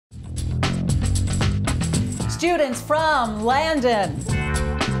Students from Landon,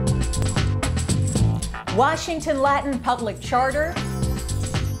 Washington Latin Public Charter,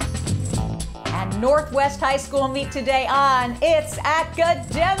 and Northwest High School meet today on It's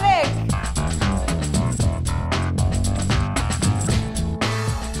Academic.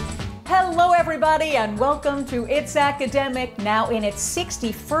 Hello everybody and welcome to It's Academic, now in its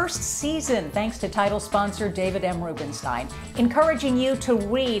 61st season, thanks to title sponsor David M. Rubenstein, encouraging you to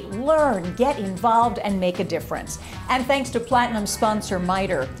read, learn, get involved, and make a difference. And thanks to platinum sponsor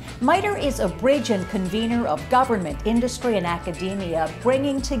MITRE. MITRE is a bridge and convener of government, industry, and academia,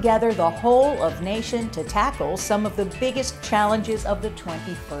 bringing together the whole of nation to tackle some of the biggest challenges of the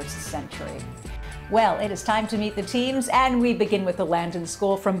 21st century. Well, it is time to meet the teams, and we begin with the Landon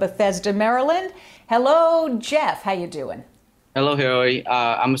School from Bethesda, Maryland. Hello, Jeff. How you doing? Hello, Hillary.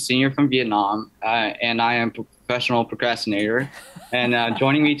 I'm a senior from Vietnam, and I am a professional procrastinator. And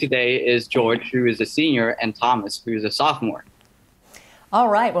joining me today is George, who is a senior, and Thomas, who is a sophomore. All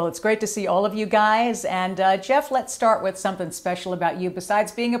right. Well, it's great to see all of you guys. And Jeff, let's start with something special about you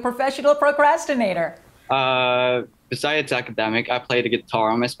besides being a professional procrastinator. Besides academic, I play the guitar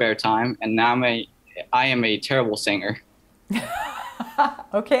on my spare time, and now I am a terrible singer.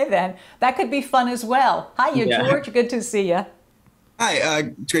 Okay, then. That could be fun as well. Hiya, Yeah. George. Good to see you.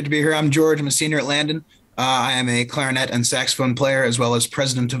 Hi, it's great to be here. I'm George. I'm a senior at Landon. I am a clarinet and saxophone player, as well as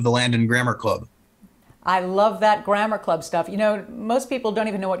president of the Landon Grammar Club. I love that grammar club stuff. You know, most people don't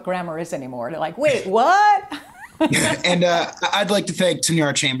even know what grammar is anymore. They're like, wait, what? And I'd like to thank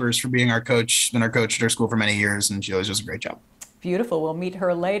Tanyara Chambers for being our coach, been our coach at our school for many years, and she always does a great job. Beautiful. We'll meet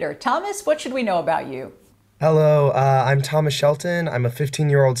her later. Thomas, what should we know about you? Hello, I'm Thomas Shelton. I'm a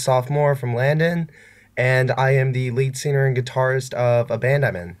 15-year-old sophomore from Landon, and I am the lead singer and guitarist of a band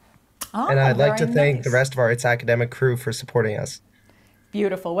I'm in. Oh, and I'd like to very thank nice. the rest of our It's Academic crew for supporting us.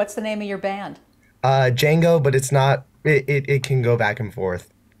 Beautiful. What's the name of your band? Django, but it's not, it can go back and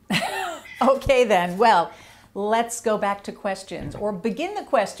forth. Okay, then. Well, let's go back to questions, or begin the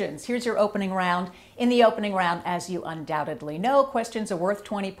questions. Here's your opening round. In the opening round, as you undoubtedly know, questions are worth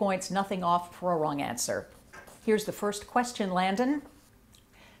 20 points, nothing off for a wrong answer. Here's the first question, Landon.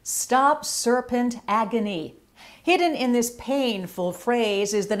 Stop serpent agony. Hidden in this painful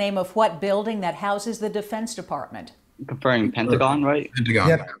phrase is the name of what building that houses the Defense Department? Preferring Pentagon, right? Pentagon.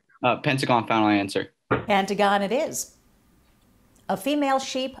 Yep. Pentagon, final answer. Pentagon it is. A female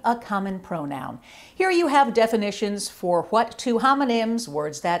sheep, a common pronoun. Here you have definitions for what two homonyms,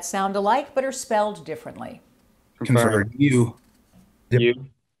 words that sound alike but are spelled differently. Confer. You. Yep. You.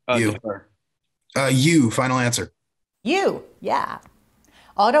 You. Defer. You, final answer. You, yeah.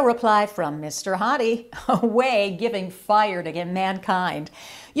 Auto reply from Mr. Hottie. Away, giving fire to mankind.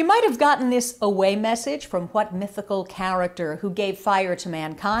 You might have gotten this away message from what mythical character who gave fire to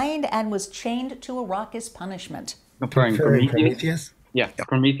mankind and was chained to a rock as punishment? Preferring Prometheus? Yeah,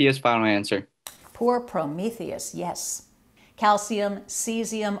 Prometheus, final answer. Poor Prometheus, yes. Calcium,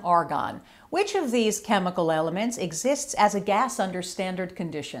 cesium, argon. Which of these chemical elements exists as a gas under standard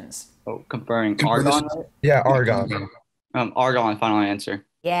conditions? Oh, conferring argon? Yeah, argon. Argon, final answer.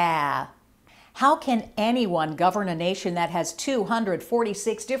 Yeah. How can anyone govern a nation that has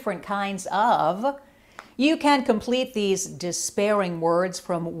 246 different kinds of? You can complete these despairing words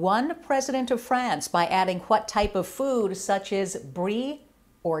from one president of France by adding what type of food, such as brie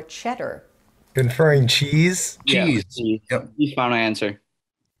or cheddar? Conferring cheese. Cheese. Yeah, Yep. cheese, final answer.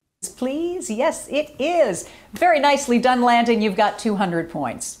 Please, yes, it is. Very nicely done, Landon. You've got 200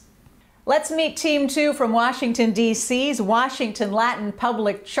 points. Let's meet Team 2 from Washington, D.C.'s Washington Latin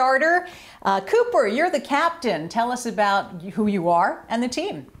Public Charter. Cooper, you're the captain. Tell us about who you are and the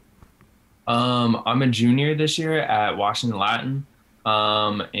team. I'm a junior this year at Washington Latin,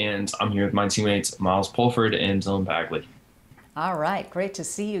 and I'm here with my teammates Miles Pulford and Dylan Bagley. All right, great to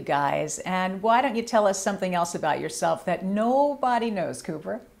see you guys. And why don't you tell us something else about yourself that nobody knows,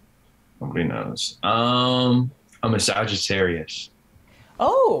 Cooper? Nobody knows. I'm a Sagittarius.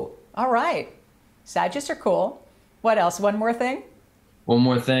 Oh, all right. Sagittarius are cool. What else? One more thing? One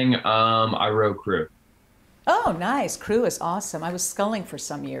more thing, I row crew. Oh, nice. Crew is awesome. I was sculling for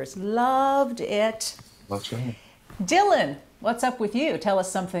some years. Loved it. That's right. Dylan, what's up with you? Tell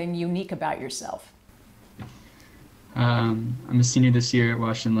us something unique about yourself. I'm a senior this year at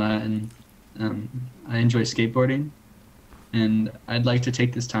Washington Latin. I enjoy skateboarding, and I'd like to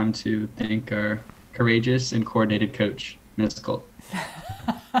take this time to thank our courageous and coordinated coach, Ms. Colt.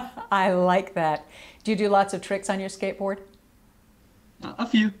 I like that. Do you do lots of tricks on your skateboard? A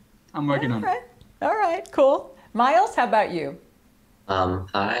few. I'm working on it. All right, cool. Miles, how about you?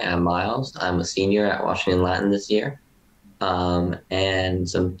 Hi, I'm Miles. I'm a senior at Washington Latin this year. And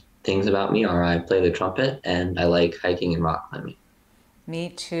some things about me are I play the trumpet and I like hiking and rock climbing. Me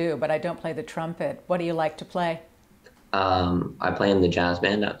too, but I don't play the trumpet. What do you like to play? I play in the jazz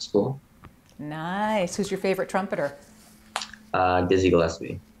band at school. Nice. Who's your favorite trumpeter? Dizzy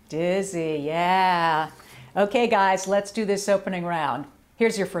Gillespie. Dizzy, yeah. Okay, guys, let's do this opening round.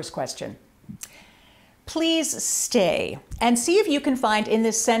 Here's your first question. Please stay and see if you can find in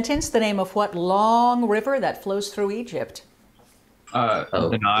this sentence the name of what long river that flows through Egypt. The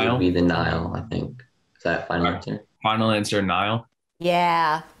It Nile. would be the Nile, I think. Is that final answer? Final answer, Nile.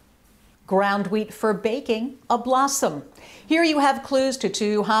 Yeah. Ground wheat for baking, a blossom. Here you have clues to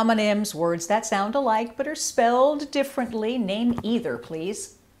two homonyms, words that sound alike but are spelled differently. Name either,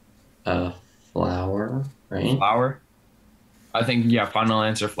 please. Flower, right? Flower. I think, yeah, final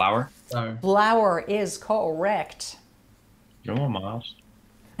answer, flower. Flower is correct. Come on, Miles.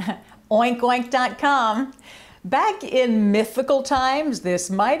 Oinkoink.com. Back in mythical times, this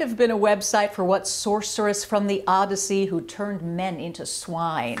might have been a website for what sorceress from the Odyssey who turned men into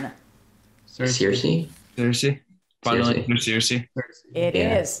swine. Circe? Circe. Final Circe. answer, Circe. It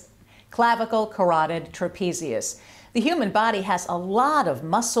is. Clavicle, carotid, trapezius. The human body has a lot of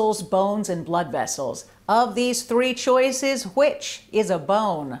muscles, bones, and blood vessels. Of these three choices, which is a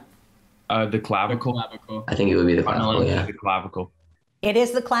bone? The clavicle. I think it would be the Final clavicle, answer, yeah. the clavicle. It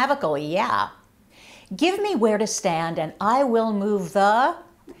is the clavicle, yeah. Give me where to stand and I will move the...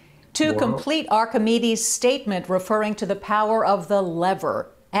 To complete Archimedes' statement referring to the power of the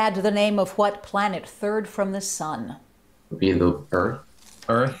lever, add the name of what planet third from the sun? Would be the Earth.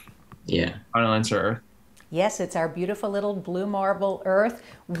 Earth. Yeah. Final answer, Earth. Yes, it's our beautiful little blue marble Earth.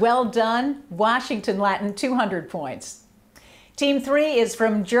 Well done. Washington Latin, 200 points. Team 3 is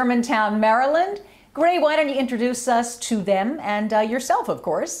from Germantown, Maryland. Gray, why don't you introduce us to them and yourself, of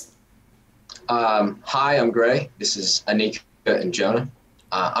course. Hi, I'm Gray. This is Anika and Jonah.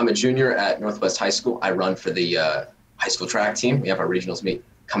 I'm a junior at Northwest High School. I run for the high school track team. We have our regionals meet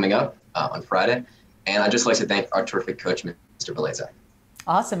coming up on Friday. And I'd just like to thank our terrific coach, Mr. Belezak.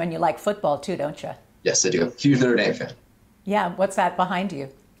 Awesome, and you like football too, don't you? Yes, I do. Huge Notre Dame fan. Yeah, what's that behind you?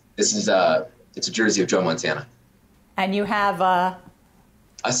 This is it's a jersey of Joe Montana. And you have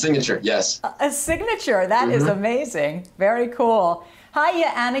A signature, yes. a signature. That is amazing. Very cool. Hiya,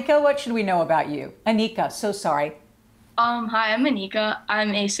 Anika. What should we know about you? Anika, so sorry. Hi, I'm Anika.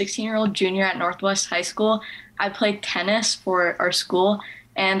 I'm a 16-year-old junior at Northwest High School. I play tennis for our school,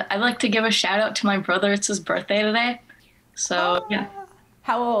 and I'd like to give a shout out to my brother. It's his birthday today. So, yeah.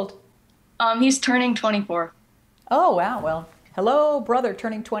 How old? He's turning 24. Oh, wow. Well, hello, brother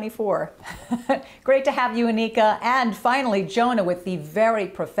turning 24. Great to have you, Anika. And finally, Jonah with the very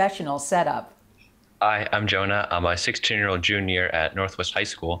professional setup. Hi, I'm Jonah. I'm a 16-year-old junior at Northwest High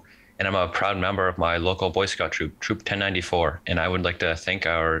School, and I'm a proud member of my local Boy Scout troop, Troop 1094, and I would like to thank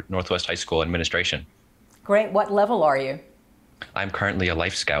our Northwest High School administration. Great. What level are you? I'm currently a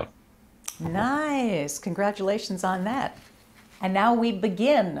Life Scout. Nice. Congratulations on that. And now we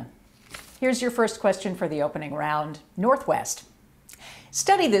begin. Here's your first question for the opening round. Northwest.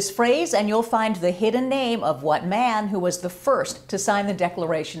 Study this phrase and you'll find the hidden name of what man who was the first to sign the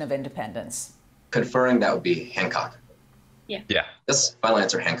Declaration of Independence. Conferring, that would be Hancock. Yeah. Yes, final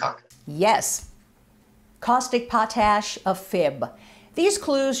answer, Hancock. Yes. Caustic potash, a fib. These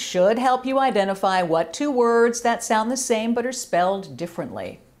clues should help you identify what two words that sound the same but are spelled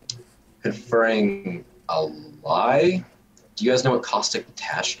differently. Conferring a lie. Do you guys know what caustic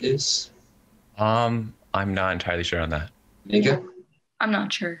potash is? I'm not entirely sure on that. Nika? I'm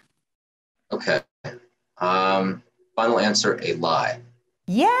not sure. Okay. Final answer, a lie.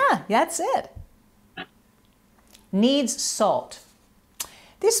 Yeah, that's it. Needs salt.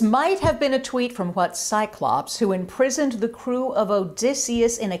 This might have been a tweet from what Cyclops, who imprisoned the crew of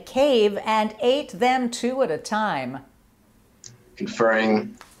Odysseus in a cave and ate them two at a time.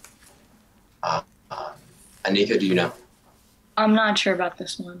 Conferring. Anika, do you know? I'm not sure about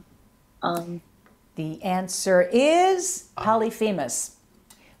this one. The answer is Polyphemus.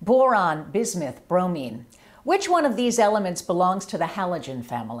 Boron, bismuth, bromine. Which one of these elements belongs to the halogen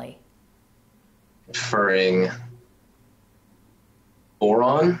family? Conferring.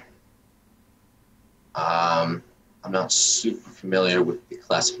 Boron. I'm not super familiar with the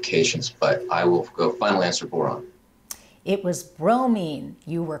classifications, but I will go final answer, boron. It was bromine.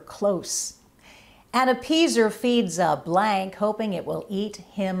 You were close. An appeaser feeds a blank, hoping it will eat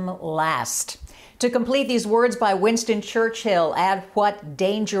him last. To complete these words by Winston Churchill, add what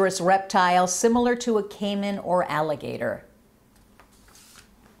dangerous reptile similar to a caiman or alligator?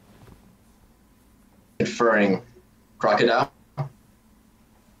 Conferring crocodile.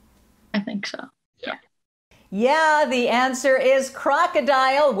 I think so. Yeah. Yeah, the answer is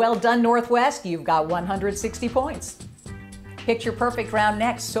crocodile. Well done, Northwest. You've got 160 points. Picture perfect round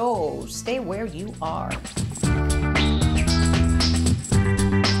next, so stay where you are.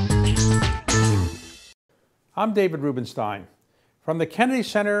 I'm David Rubenstein. From the Kennedy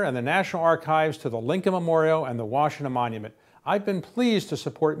Center and the National Archives to the Lincoln Memorial and the Washington Monument, I've been pleased to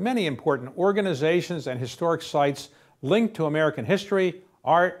support many important organizations and historic sites linked to American history,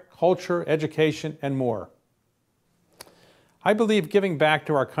 art, culture, education, and more. I believe giving back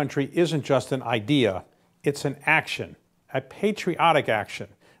to our country isn't just an idea, it's an action, a patriotic action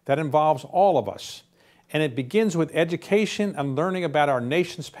that involves all of us. And it begins with education and learning about our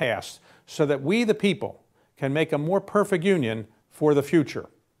nation's past so that we, the people, can make a more perfect union for the future.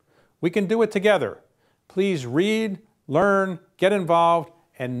 We can do it together. Please read, learn, get involved,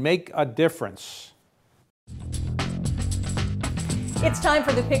 and make a difference. It's time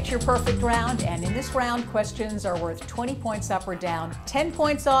for the Picture Perfect round, and in this round, questions are worth 20 points up or down, 10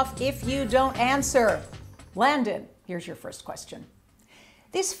 points off if you don't answer. Landon, here's your first question.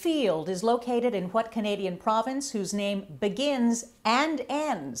 This field is located in what Canadian province whose name begins and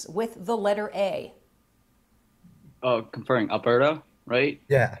ends with the letter A? Oh, conferring Alberta, right?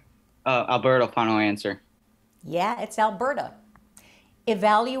 Yeah. Alberta, final answer. Yeah, it's Alberta.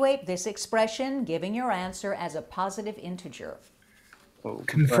 Evaluate this expression, giving your answer as a positive integer. Oh,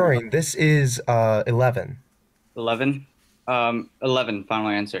 Conferring. This is 11. 11? 11, final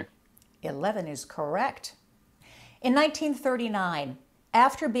answer. 11 is correct. In 1939,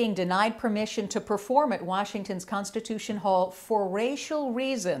 after being denied permission to perform at Washington's Constitution Hall for racial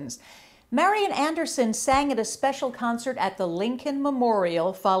reasons, Marian Anderson sang at a special concert at the Lincoln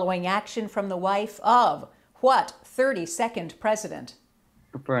Memorial following action from the wife of what 32nd president?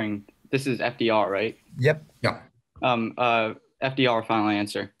 Conferring. This is FDR, right? Yep. Yeah. FDR, final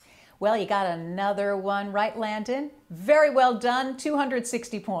answer. Well, you got another one right, Landon. Very well done,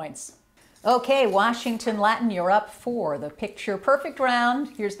 260 points. Okay, Washington Latin, you're up for the Picture Perfect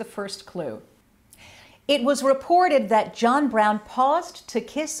round. Here's the first clue. It was reported that John Brown paused to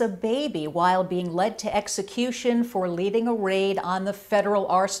kiss a baby while being led to execution for leading a raid on the federal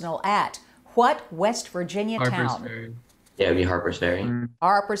arsenal at what West Virginia town? Ferry. Yeah, it'd be Harper's Ferry.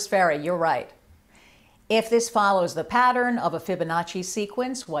 Harper's Ferry, you're right. If this follows the pattern of a Fibonacci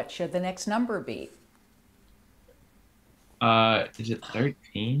sequence, what should the next number be? Is it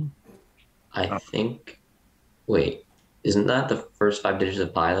 13? I think. Wait, isn't that the first 5 digits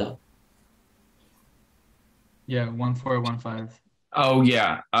of pi though? Yeah, 1415. Oh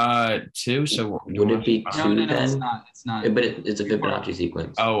yeah. 2. So Would it be 2 No, then? it's not. It's not. But it's a Fibonacci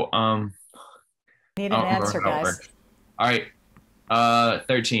sequence. Oh Need an answer, guys. All right.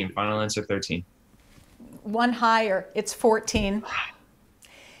 13. Final answer 13. One higher, it's 14.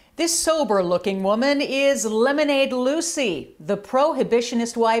 This sober-looking woman is Lemonade Lucy, the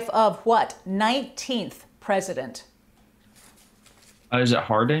prohibitionist wife of what 19th president? Is it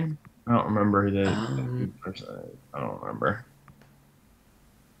Harding? I don't remember who the person. I don't remember.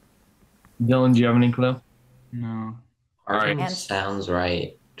 Dylan, do you have any clue? No. Harding Right. sounds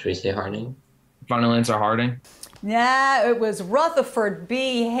right. Should we say Harding? Final answer Harding. Nah, it was Rutherford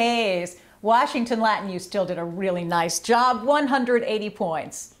B. Hayes. Washington Latin, you still did a really nice job, 180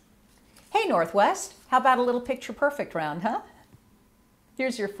 points. Hey, Northwest, how about a little Picture Perfect round, huh?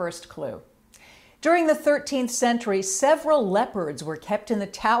 Here's your first clue. During the 13th century, several leopards were kept in the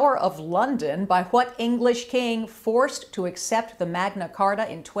Tower of London by what English king forced to accept the Magna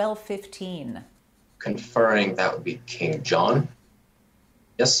Carta in 1215? Conferring, that would be King John.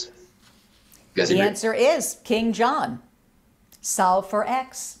 Yes? You guys The agree? answer is King John. Solve for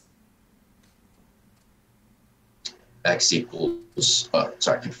X. X equals,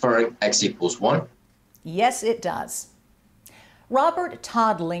 conferring X equals 1. Yes, it does. Robert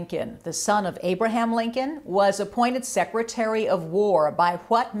Todd Lincoln, the son of Abraham Lincoln, was appointed Secretary of War by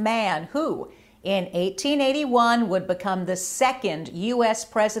what man who, in 1881, would become the second U.S.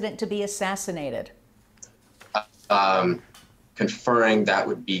 president to be assassinated? Conferring, that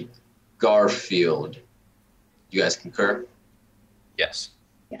would be Garfield. You guys concur? Yes.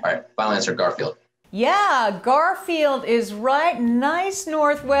 All right, final answer, Garfield. Yeah, Garfield is right. Nice,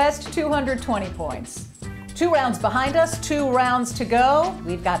 Northwest, 220 points. 2 rounds behind us, 2 rounds to go.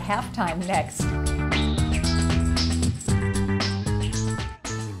 We've got halftime next.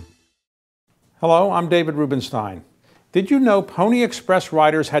 Hello, I'm David Rubenstein. Did you know Pony Express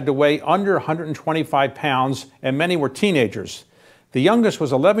riders had to weigh under 125 pounds and many were teenagers? The youngest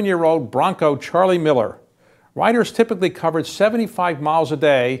was 11-year-old Bronco Charlie Miller. Riders typically covered 75 miles a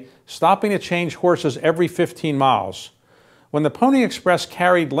day, stopping to change horses every 15 miles. When the Pony Express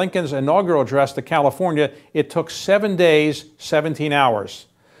carried Lincoln's inaugural address to California, it took 7 days, 17 hours.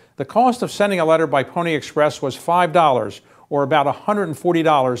 The cost of sending a letter by Pony Express was $5, or about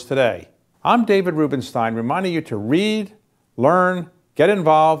 $140 today. I'm David Rubenstein, reminding you to read, learn, get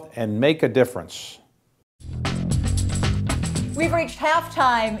involved, and make a difference. We've reached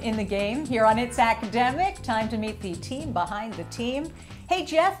halftime in the game here on It's Academic. Time to meet the team behind the team. Hey,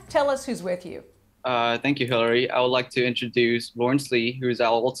 Jeff, tell us who's with you. Thank you, Hillary. I would like to introduce Lawrence Lee, who is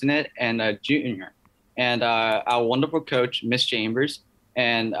our alternate and a junior, and our wonderful coach, Miss Chambers,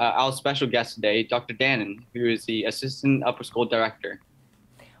 and our special guest today, Dr. Dannon, who is the assistant upper school director.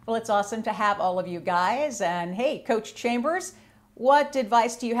 Well, it's awesome to have all of you guys. And hey, Coach Chambers, what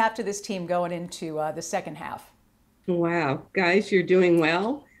advice do you have to this team going into the second half? Wow, guys, you're doing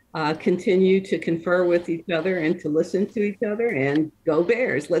well. Continue to confer with each other and to listen to each other, and go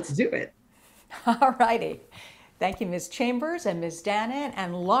Bears. Let's do it. All righty. Thank you, Ms. Chambers and Ms. Dannon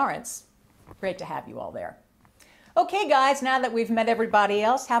and Lawrence. Great to have you all there. Okay, guys, now that we've met everybody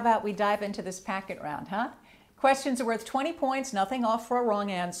else, how about we dive into this packet round, huh? Questions are worth 20 points, nothing off for a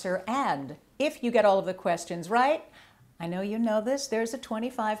wrong answer. And if you get all of the questions right, I know you know this, there's a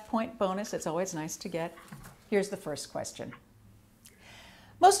 25-point bonus. It's always nice to get. Here's the first question.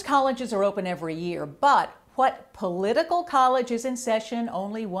 Most colleges are open every year, but what political college is in session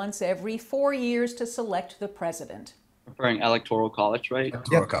only once every 4 years to select the president? Referring Electoral College, right?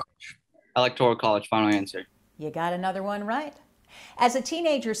 Electoral College. Electoral College, final answer. You got another one right. As a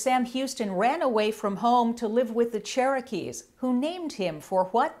teenager, Sam Houston ran away from home to live with the Cherokees, who named him for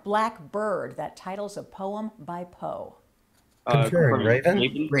what black bird? That title's a poem by Poe. Raven?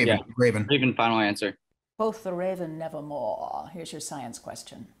 Raven. Yeah. Raven. Raven, final answer. Both the raven nevermore. Here's your science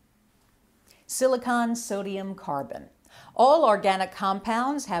question. Silicon, sodium, carbon. All organic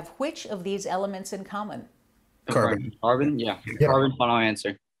compounds have which of these elements in common? Carbon. Carbon, yeah. Carbon, final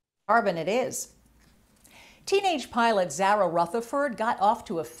answer. Carbon it is. Teenage pilot Zara Rutherford got off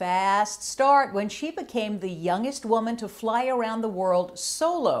to a fast start when she became the youngest woman to fly around the world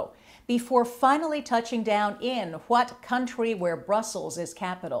solo before finally touching down in what country where Brussels is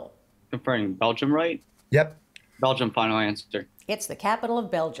capital? Confirming Belgium, right? Yep. Belgium, final answer. It's the capital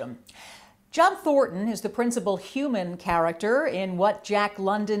of Belgium. John Thornton is the principal human character in what Jack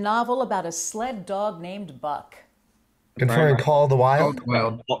London novel about a sled dog named Buck? Confirming Call of the Wild?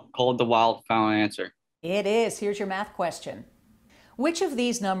 Call of the Wild, final answer. It is. Here's your math question. Which of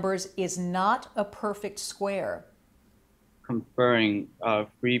these numbers is not a perfect square? Conferring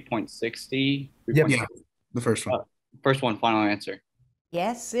 3.60. Yep. Yeah, the first one. First one, final answer.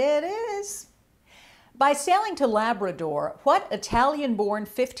 Yes, it is. By sailing to Labrador, what Italian-born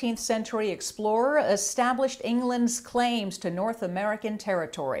 15th century explorer established England's claims to North American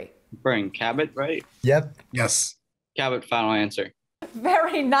territory? Conferring Cabot, right? Yep. Yes. Cabot, final answer.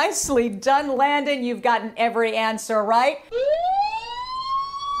 Very nicely done, Landon. You've gotten every answer right.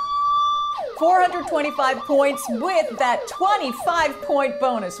 425 points with that 25-point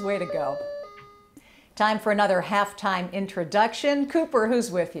bonus. Way to go. Time for another halftime introduction. Cooper,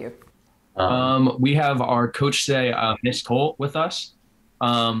 who's with you? We have our coach today, Miss Cole, with us.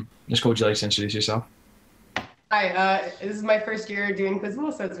 Miss Cole, would you like to introduce yourself? Hi, this is my first year doing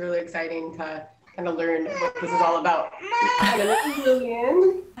Quizable, so it's really exciting to kind of learn what this is all about. This is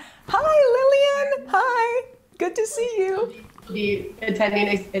Lillian. Hi, Lillian. Hi. Good to see you. Be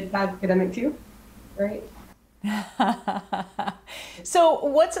attending It's Academic too, right? So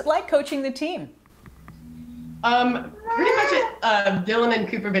what's it like coaching the team? Pretty much Dylan and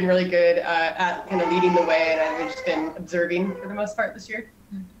Cooper have been really good at kind of leading the way, and I've just been observing for the most part this year.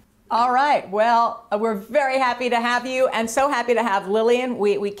 All right. Well, we're very happy to have you, and so happy to have Lillian.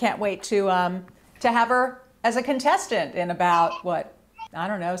 We can't wait to have her as a contestant in about, what, I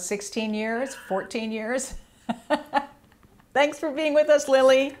don't know, 16 years, 14 years. Thanks for being with us,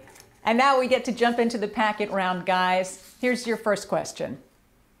 Lily. And now we get to jump into the packet round, guys. Here's your first question.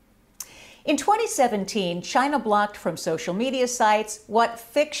 In 2017, China blocked from social media sites what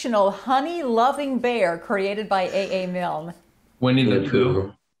fictional honey-loving bear created by A.A. Milne? Winnie the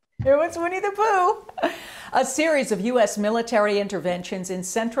Pooh. It was Winnie the Pooh. A series of U.S. military interventions in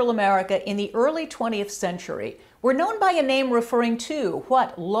Central America in the early 20th century were known by a name referring to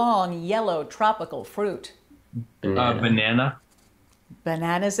what long, yellow, tropical fruit? Banana.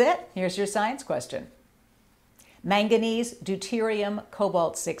 Banana's it. Here's your science question. Manganese, deuterium,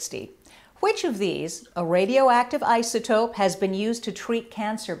 cobalt-60. Which of these, a radioactive isotope, has been used to treat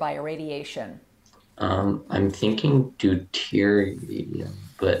cancer by irradiation? I'm thinking deuterium,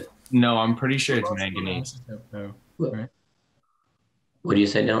 but No, I'm pretty sure it's manganese. what do you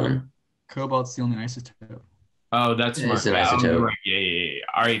say, Dylan? Cobalt's the only isotope. Oh, that's It's my an isotope. right. Yeah.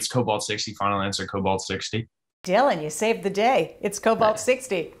 All right, it's cobalt 60. Final answer, cobalt 60. Dylan, you saved the day. It's cobalt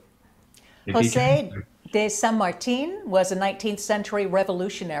 60. If you Jose can. de San Martin was a 19th century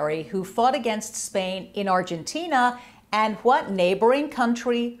revolutionary who fought against Spain in Argentina and what neighboring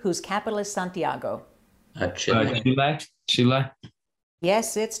country whose capital is Santiago? Chile. Chile.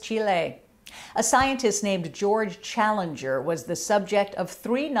 Yes, it's Chile. A scientist named George Challenger was the subject of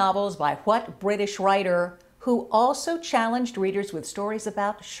 3 novels by what British writer who also challenged readers with stories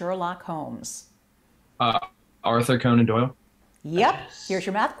about Sherlock Holmes? Arthur Conan Doyle. Yep, here's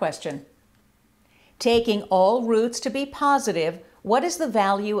your math question. Taking all roots to be positive, what is the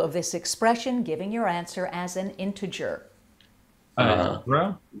value of this expression giving your answer as an integer?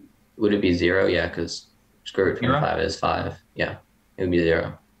 Zero? Would it be 0? Yeah, because square root 25 is 5. Yeah, it would be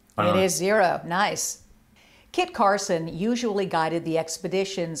 0. It is 0. Nice. Kit Carson usually guided the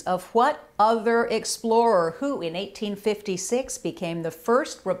expeditions of what other explorer who in 1856 became the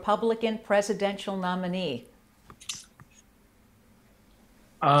first Republican presidential nominee?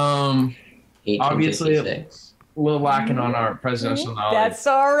 Obviously a little lacking on our presidential knowledge. That's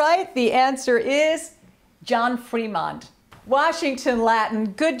all right. The answer is John Fremont. Washington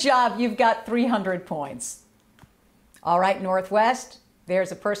Latin, good job. You've got 300 points. All right, Northwest,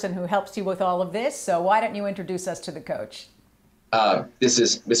 there's a person who helps you with all of this, so why don't you introduce us to the coach? This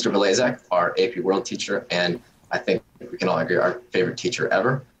is Mr. Valezak, our AP World teacher, and I think we can all agree our favorite teacher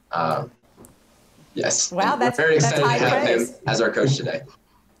ever. Yes. Wow, we're very excited to have him as our coach today.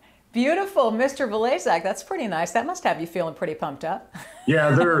 Beautiful, Mr. Valezak. That's pretty nice. That must have you feeling pretty pumped up.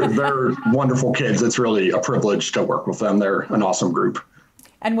 Yeah, they're wonderful kids. It's really a privilege to work with them. They're an awesome group.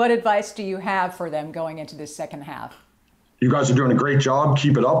 And what advice do you have for them going into this second half? You guys are doing a great job.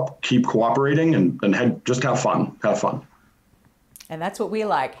 Keep it up. Keep cooperating and just have fun. Have fun. And that's what we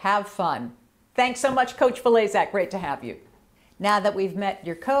like. Have fun. Thanks so much, Coach Valezak. Great to have you. Now that we've met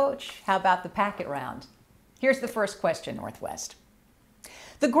your coach, how about the packet round? Here's the first question, Northwest.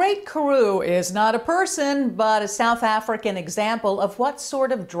 The Great Karoo is not a person, but a South African example of what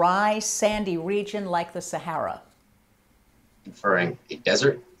sort of dry, sandy region like the Sahara? Conferring a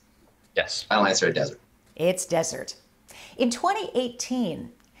desert? Yes. Final answer, a desert. It's desert. In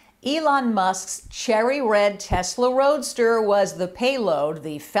 2018, Elon Musk's cherry red Tesla Roadster was the payload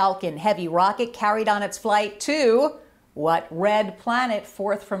the Falcon Heavy rocket carried on its flight to what red planet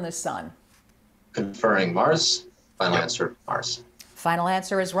fourth from the sun? Conferring Mars. Final answer, Mars. Final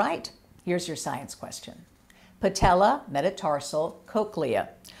answer is right. Here's your science question. Patella, metatarsal, cochlea.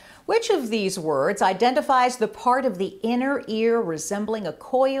 Which of these words identifies the part of the inner ear resembling a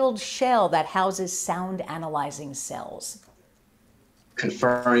coiled shell that houses sound analyzing cells?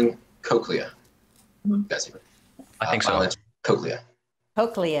 Conferring cochlea. I think so. Cochlea.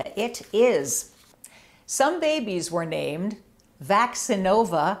 Cochlea, it is. Some babies were named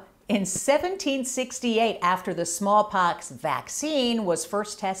Vaccinova in 1768 after the smallpox vaccine was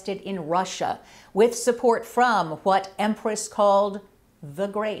first tested in Russia with support from what empress called the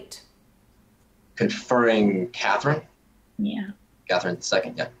Great? Conferring Catherine. Yeah. Catherine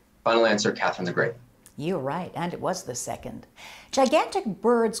II, yeah. Final answer, Catherine the Great. You're right, and it was the second. Gigantic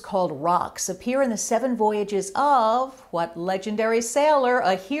birds called rocks appear in the 7 voyages of what legendary sailor,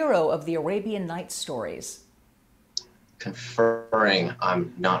 a hero of the Arabian Nights stories? Conferring,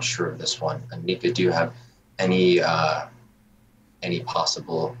 I'm not sure of this one. Anika, do you have any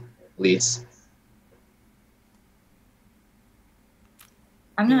possible leads?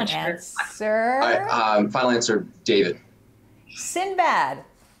 I'm not sure. Answer. All right, final answer, David. Sinbad.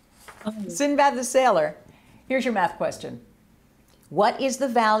 Sinbad the sailor. Here's your math question. What is the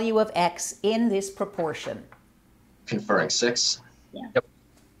value of x in this proportion? Conferring 6. Yeah. Yep.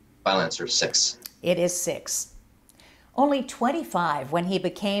 Final answer, 6. It is 6. Only 25 when he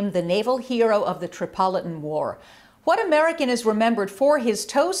became the naval hero of the Tripolitan War. What American is remembered for his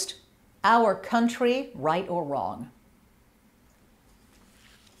toast? Our country, right or wrong?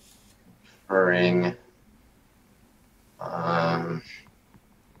 Conferring.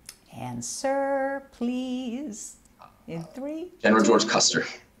 Answer, please. In 3. General George Custer.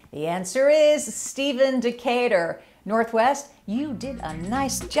 The answer is Stephen Decatur. Northwest, you did a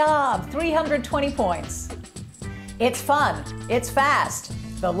nice job. 320 points. It's fun. It's fast.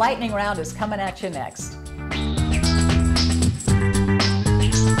 The lightning round is coming at you next.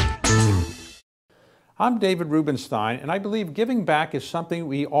 I'm David Rubenstein, and I believe giving back is something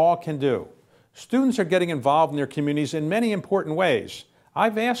we all can do. Students are getting involved in their communities in many important ways.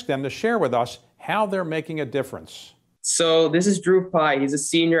 I've asked them to share with us how they're making a difference. So this is Drew Pye. He's a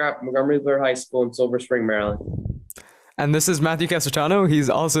senior at Montgomery Blair High School in Silver Spring, Maryland. And this is Matthew Castellano. He's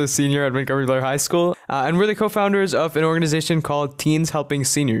also a senior at Montgomery Blair High School. And we're the co-founders of an organization called Teens Helping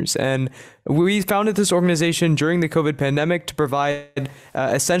Seniors. And we founded this organization during the COVID pandemic to provide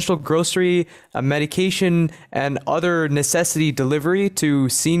essential grocery, medication, and other necessity delivery to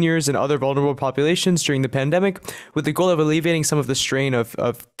seniors and other vulnerable populations during the pandemic, with the goal of alleviating some of the strain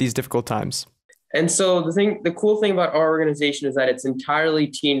of these difficult times. And so the cool thing about our organization is that it's entirely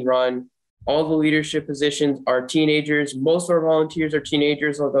teen run. All the leadership positions are teenagers. Most of our volunteers are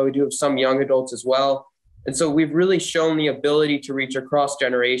teenagers, although we do have some young adults as well. And so we've really shown the ability to reach across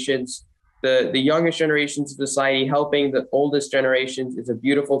generations. The youngest generations of society helping the oldest generations is a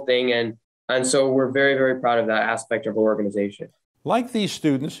beautiful thing. And so we're very, very proud of that aspect of our organization. Like these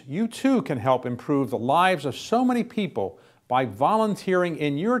students, you too can help improve the lives of so many people by volunteering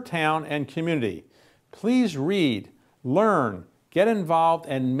in your town and community. Please read, learn, get involved,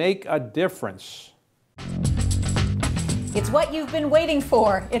 and make a difference. It's what you've been waiting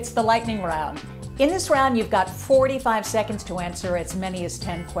for. It's the lightning round. In this round, you've got 45 seconds to answer as many as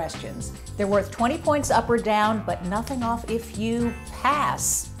 10 questions. They're worth 20 points up or down, but nothing off if you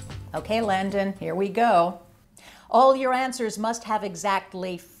pass. Okay, Landon, here we go. All your answers must have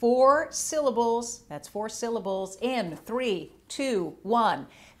exactly 4 syllables. That's 4 syllables in 3, 2, 1.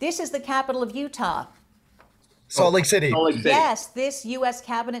 This is the capital of Utah. Salt Lake City. Salt Lake City. Yes, this U.S.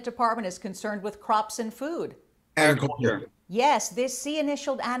 Cabinet Department is concerned with crops and food. Agriculture. Yes, this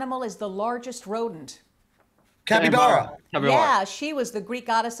C-initialed animal is the largest rodent. Capybara. Yeah, she was the Greek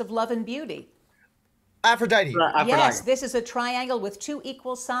goddess of love and beauty. Aphrodite. Yes, this is a triangle with 2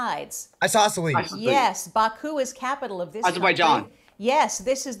 equal sides. Isosceles. Yes, Baku is capital of this Azerbaijan. country. Yes,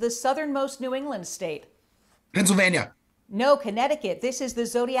 this is the southernmost New England state. Pennsylvania. No, Connecticut. This is the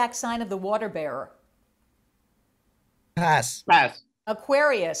zodiac sign of the water bearer. Pass. Pass.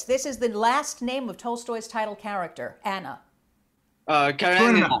 Aquarius. This is the last name of Tolstoy's title character, Anna.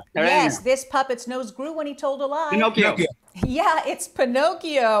 Karenina. Yes, this puppet's nose grew when he told a lie. Pinocchio. Yeah, it's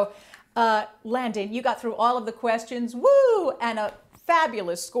Pinocchio. Landon, you got through all of the questions. Woo! And a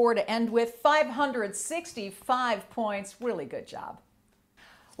fabulous score to end with, 565 points. Really good job.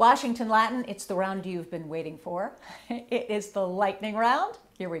 Washington Latin, it's the round you've been waiting for. It is the lightning round.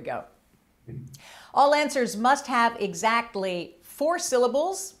 Here we go. All answers must have exactly 4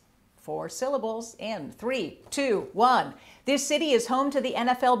 syllables. 4 syllables in 3, 2, 1. This city is home to the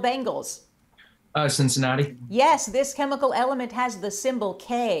NFL Bengals. Cincinnati. Yes, this chemical element has the symbol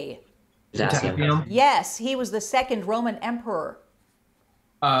K. Potassium. Yes, he was the 2nd Roman emperor.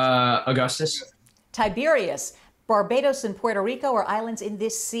 Augustus. Tiberius. Barbados and Puerto Rico are islands in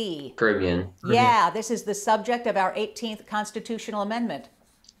this sea. Caribbean. Yeah, this is the subject of our 18th constitutional amendment.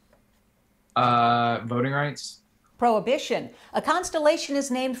 Voting rights. Prohibition. A constellation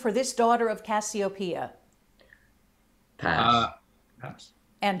is named for this daughter of Cassiopeia. Pass. Pass.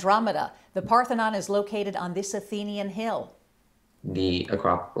 Andromeda. The Parthenon is located on this Athenian hill. The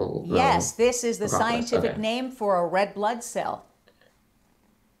Acropolis. Yes, this is the Acropolis, scientific okay. name for a red blood cell.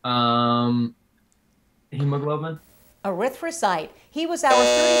 Hemoglobin. Erythrocyte. He was our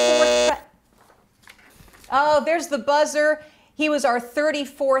 34th Oh, there's the buzzer. He was our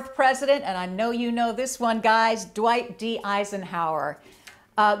 34th president, and I know you know this one, guys, Dwight D. Eisenhower.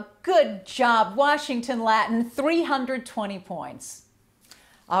 Good job, Washington Latin, 320 points.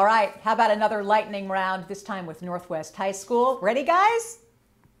 All right, how about another lightning round, this time with Northwest High School. Ready, guys?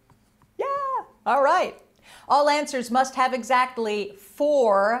 Yeah, all right. All answers must have exactly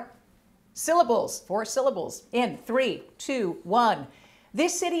 4 syllables. 4 syllables in 3, 2, 1.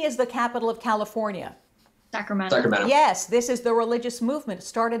 This city is the capital of California. Sacramento. Sacramento. Yes, this is the religious movement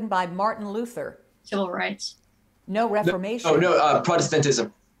started by Martin Luther. Civil rights. No Reformation.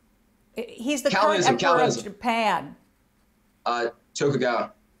 Protestantism. He's the Calvinism, current emperor Calvinism. of Japan.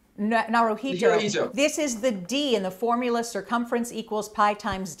 Tokugawa. Naruhito. Hirohito. This is the D in the formula circumference equals pi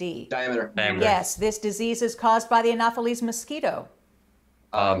times D. Diameter. Yes, this disease is caused by the Anopheles mosquito.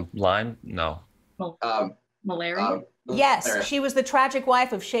 Lyme? No. Malaria. Yes, she was the tragic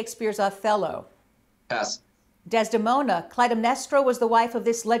wife of Shakespeare's Othello. Pass. Desdemona. Clytemnestra was the wife of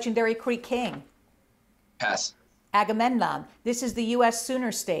this legendary Greek king. Pass. Agamemnon. This is the U.S.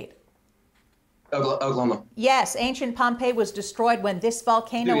 Sooner State. Oklahoma. Yes, ancient Pompeii was destroyed when this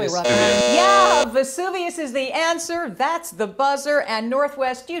volcano Vesuvius. erupted. Yeah, Vesuvius is the answer. That's the buzzer. And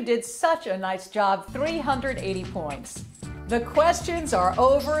Northwest, you did such a nice job. 380 points. The questions are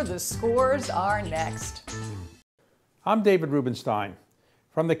over. The scores are next. I'm David Rubenstein.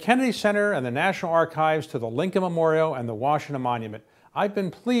 From the Kennedy Center and the National Archives to the Lincoln Memorial and the Washington Monument, I've been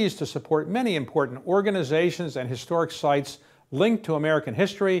pleased to support many important organizations and historic sites linked to American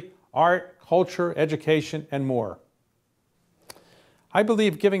history, art, culture, education, and more. I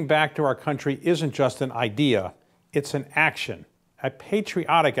believe giving back to our country isn't just an idea, it's an action, a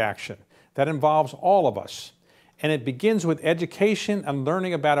patriotic action that involves all of us. And it begins with education and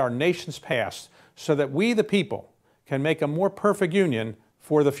learning about our nation's past so that we, the people, can make a more perfect union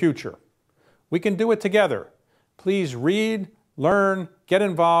for the future. We can do it together. Please read, learn, get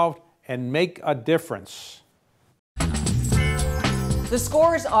involved, and make a difference. The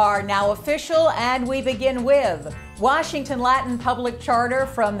scores are now official, and we begin with Washington Latin Public Charter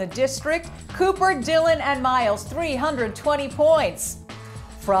from the district. Cooper, Dylan, and Miles, 320 points.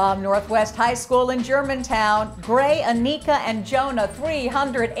 From Northwest High School in Germantown, Gray, Anika, and Jonah,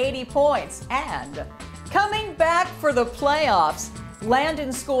 380 points. And coming back for the playoffs,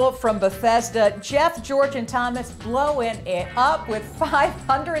 Landon School from Bethesda, Jeff, George, and Thomas blowing it up with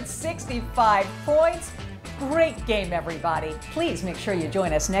 565 points. Great game, everybody. Please make sure you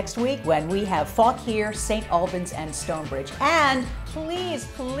join us next week when we have Fauquier, St. Albans, and Stonebridge. And please,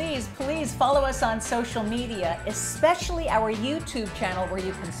 please, please follow us on social media, especially our YouTube channel where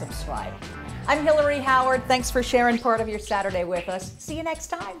you can subscribe. I'm Hillary Howard. Thanks for sharing part of your Saturday with us. See you next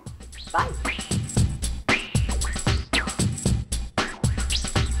time. Bye.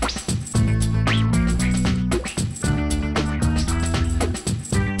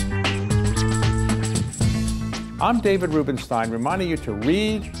 I'm David Rubenstein, reminding you to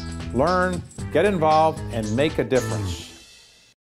read, learn, get involved, and make a difference.